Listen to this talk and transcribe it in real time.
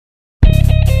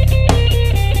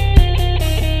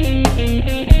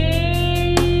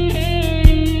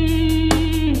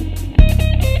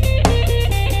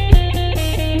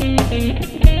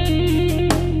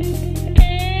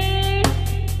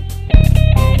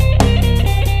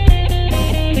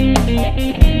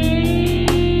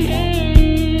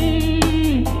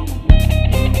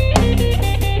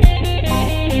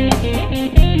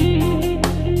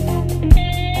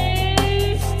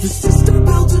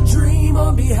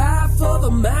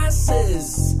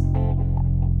masses.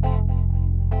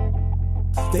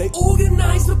 They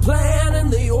organize the plan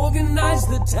and they organize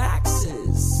the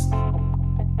taxes.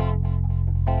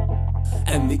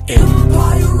 And the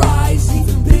empire rise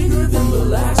even bigger than the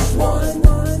last one.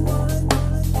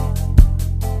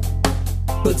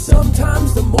 But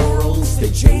sometimes the morals,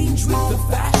 they change with the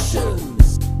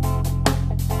fashions.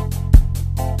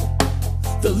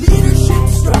 The leadership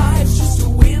strives just to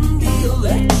win the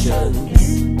elections.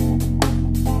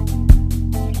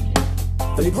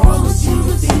 They promise you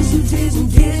the things you didn't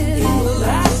get in the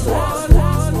last one.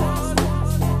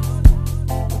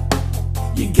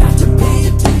 You got to pay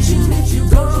attention if you're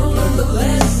gonna learn the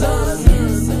lesson.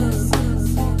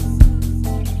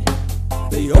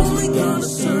 They only gonna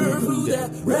serve who they're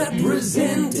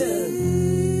representing.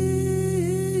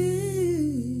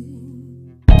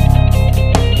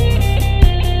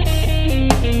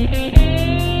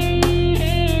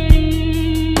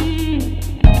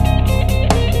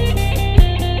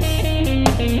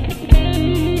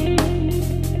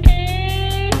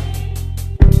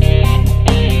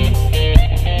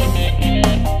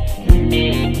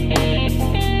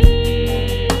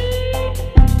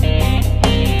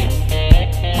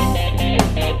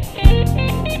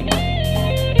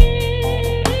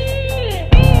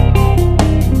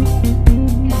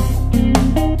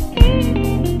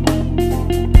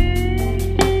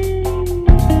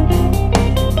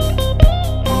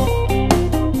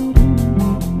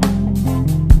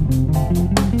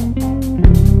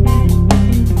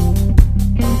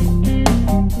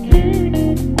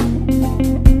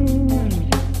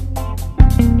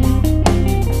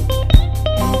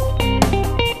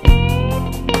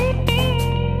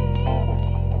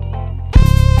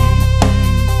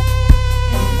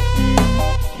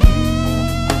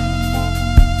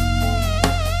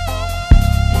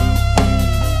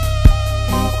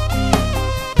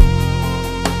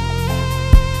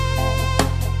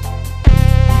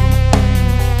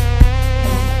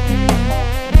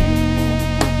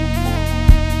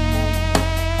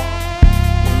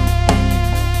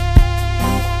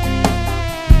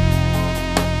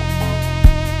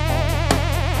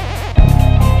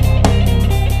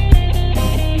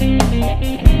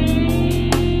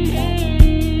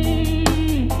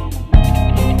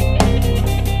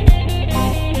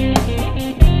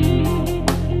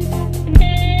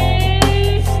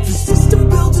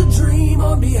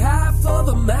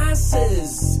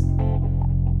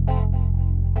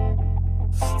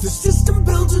 The system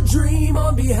builds a dream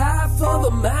on behalf of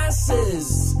the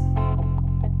masses.